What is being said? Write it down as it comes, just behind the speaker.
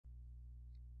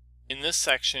In this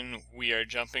section, we are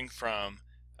jumping from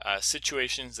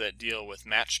situations that deal with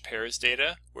matched pairs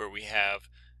data, where we have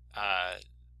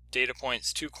data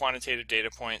points, two quantitative data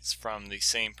points from the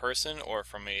same person or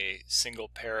from a single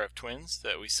pair of twins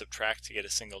that we subtract to get a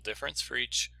single difference for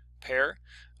each pair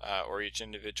or each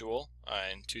individual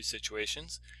in two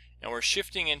situations. And we're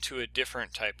shifting into a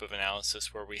different type of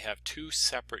analysis where we have two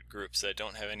separate groups that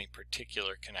don't have any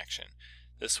particular connection.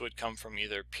 This would come from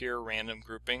either pure random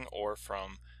grouping or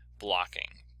from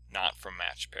blocking, not from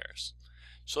matched pairs.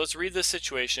 So let's read this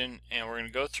situation, and we're going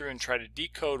to go through and try to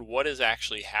decode what is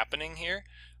actually happening here.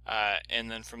 And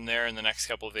then from there, in the next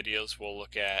couple of videos, we'll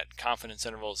look at confidence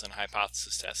intervals and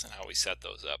hypothesis tests and how we set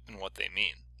those up and what they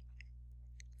mean.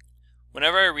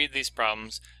 Whenever I read these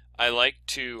problems, I like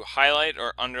to highlight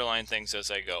or underline things as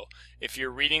I go. If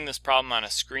you're reading this problem on a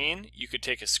screen, you could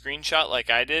take a screenshot like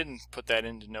I did and put that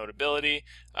into Notability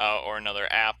or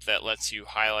another app that lets you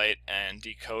highlight and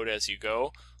decode as you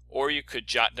go. Or you could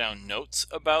jot down notes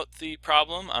about the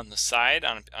problem on the side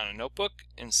on a notebook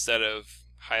instead of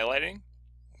highlighting.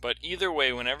 But either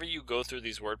way, whenever you go through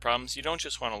these word problems, you don't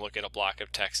just want to look at a block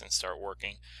of text and start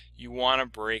working. You want to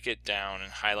break it down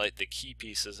and highlight the key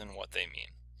pieces and what they mean.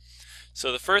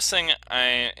 So the first thing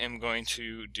I am going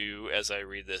to do as I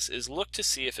read this is look to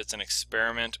see if it's an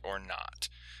experiment or not.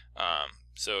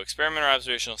 So experiment or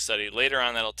observational study, later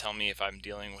on that'll tell me if I'm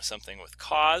dealing with something with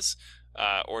cause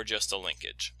or just a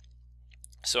linkage.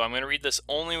 So I'm going to read this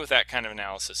only with that kind of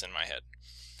analysis in my head.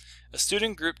 A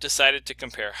student group decided to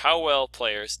compare how well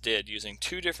players did using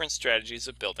two different strategies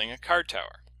of building a card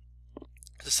tower.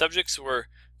 The subjects were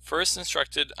first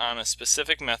instructed on a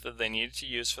specific method they needed to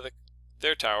use for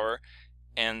their tower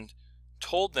and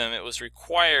told them it was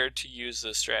required to use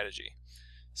this strategy.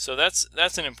 So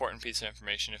that's an important piece of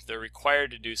information. If they're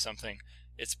required to do something,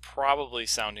 it's probably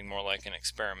sounding more like an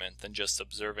experiment than just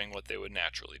observing what they would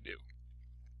naturally do.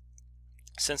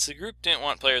 Since the group didn't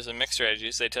want players with mixed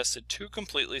strategies, they tested two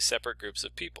completely separate groups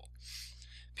of people.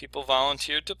 People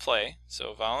volunteered to play,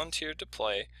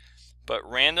 but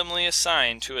randomly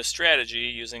assigned to a strategy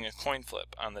using a coin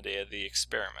flip on the day of the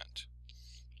experiment.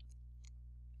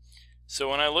 So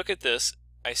when I look at this,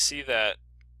 I see that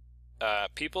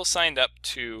people signed up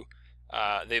to,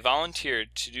 they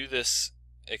volunteered to do this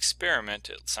experiment,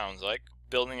 it sounds like,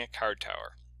 building a card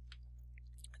tower.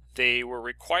 They were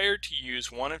required to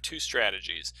use one of two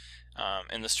strategies,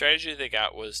 and the strategy they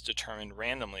got was determined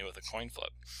randomly with a coin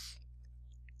flip.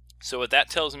 So what that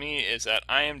tells me is that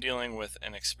I am dealing with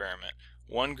an experiment.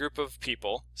 One group of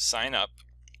people sign up,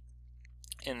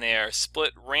 and they are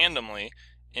split randomly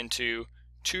into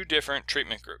two different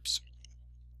treatment groups.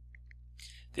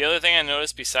 The other thing I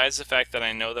noticed, besides the fact that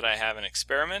I know that I have an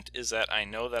experiment, is that I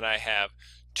know that I have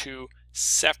two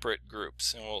separate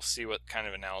groups, and we'll see what kind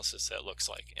of analysis that looks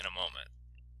like in a moment.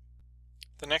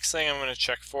 The next thing I'm going to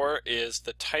check for is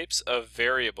the types of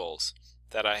variables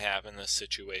that I have in this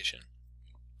situation.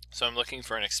 So I'm looking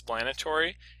for an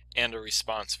explanatory and a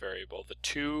response variable. The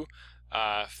two,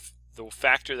 the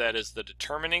factor that is the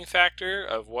determining factor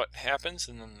of what happens,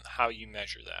 and then how you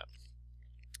measure that.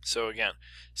 So again,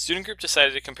 student group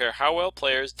decided to compare how well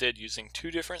players did using two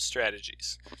different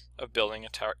strategies of building a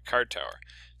card tower.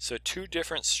 So two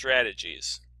different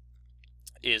strategies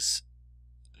is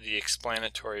the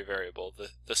explanatory variable.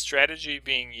 The strategy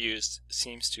being used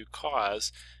seems to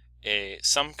cause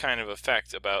some kind of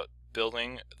effect about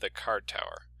building the card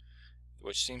tower,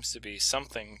 which seems to be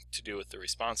something to do with the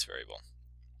response variable.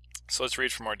 So let's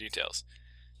read for more details.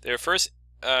 They were first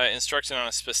instructed on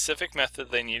a specific method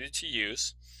they needed to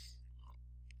use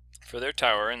for their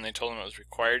tower, and they told them it was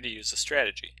required to use a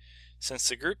strategy. Since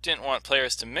the group didn't want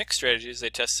players to mix strategies,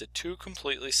 they tested two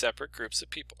completely separate groups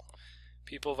of people.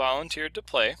 People volunteered to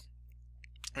play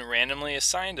and randomly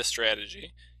assigned a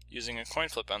strategy using a coin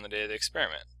flip on the day of the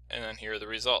experiment. And then here are the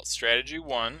results. Strategy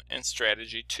 1 and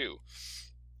Strategy 2.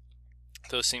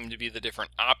 Those seem to be the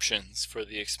different options for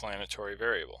the explanatory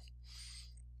variable.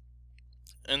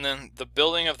 And then the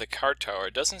building of the card tower,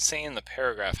 it doesn't say in the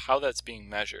paragraph how that's being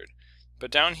measured.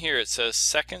 But down here it says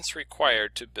seconds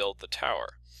required to build the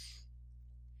tower.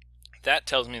 That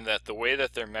tells me that the way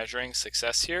that they're measuring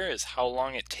success here is how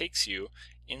long it takes you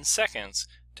in seconds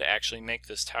to actually make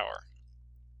this tower.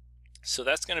 So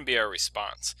that's going to be our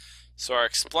response. So our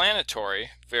explanatory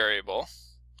variable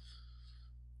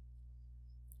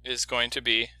is going to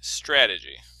be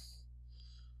strategy,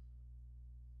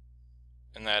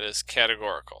 and that is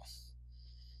categorical.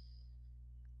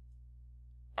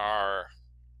 Our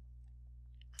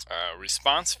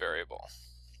response variable,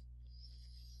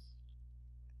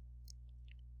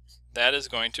 that is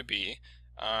going to be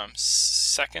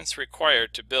seconds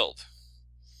required to build.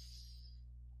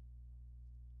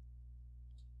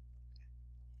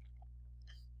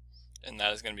 and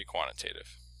that is going to be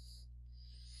quantitative.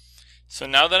 So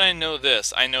now that I know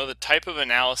this, I know the type of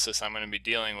analysis I'm going to be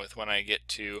dealing with when I get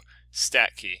to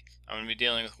stat key. I'm going to be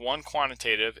dealing with one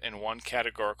quantitative and one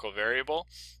categorical variable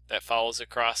that follows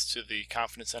across to the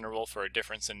confidence interval for a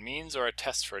difference in means or a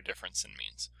test for a difference in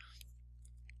means.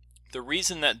 The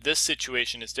reason that this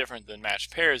situation is different than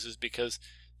matched pairs is because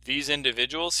these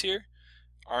individuals here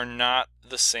are not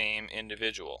the same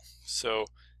individual. So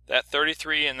that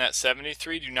 33 and that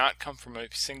 73 do not come from a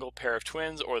single pair of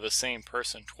twins or the same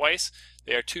person twice.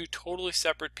 They are two totally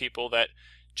separate people that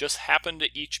just happen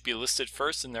to each be listed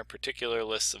first in their particular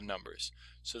lists of numbers.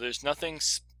 So there's nothing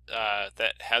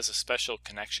that has a special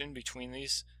connection between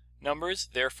these numbers.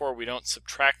 Therefore, we don't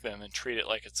subtract them and treat it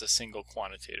like it's a single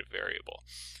quantitative variable.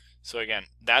 So again,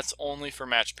 that's only for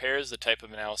matched pairs. The type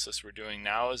of analysis we're doing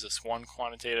now is this one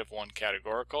quantitative, one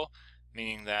categorical,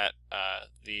 meaning that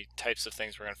the types of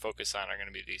things we're going to focus on are going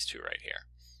to be these two right here.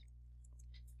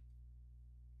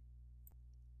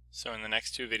 So in the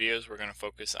next two videos, we're going to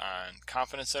focus on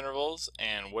confidence intervals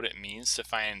and what it means to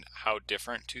find how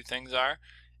different two things are,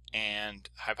 and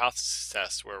hypothesis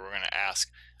tests, where we're going to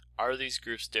ask, are these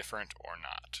groups different or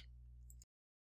not?